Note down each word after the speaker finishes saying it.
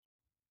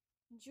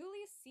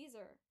Julius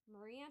Caesar,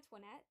 Marie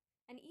Antoinette,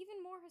 and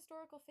even more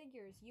historical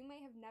figures you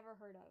may have never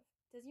heard of.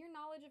 Does your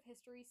knowledge of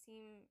history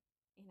seem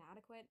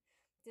inadequate?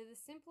 Do the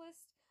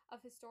simplest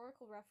of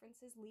historical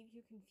references leave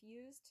you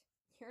confused?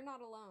 You're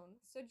not alone.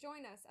 So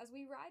join us as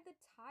we ride the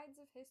tides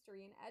of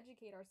history and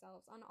educate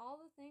ourselves on all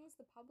the things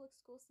the public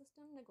school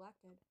system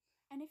neglected.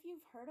 And if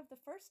you've heard of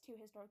the first two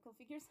historical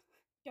figures,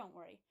 don't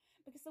worry,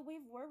 because the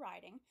wave we're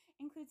riding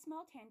includes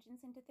small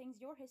tangents into things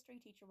your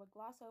history teacher would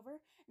gloss over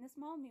and the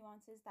small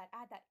nuances that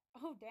add that,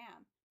 oh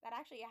damn, that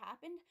actually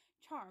happened,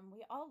 charm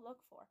we all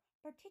look for,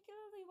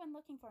 particularly when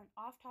looking for an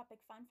off topic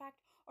fun fact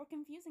or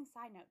confusing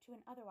side note to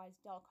an otherwise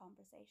dull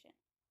conversation.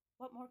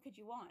 What more could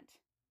you want?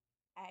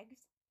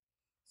 Eggs?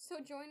 So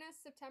join us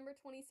September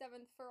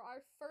 27th for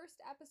our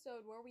first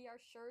episode where we are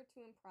sure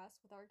to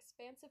impress with our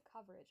expansive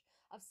coverage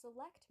of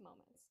select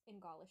moments in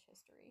Gaulish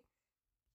history.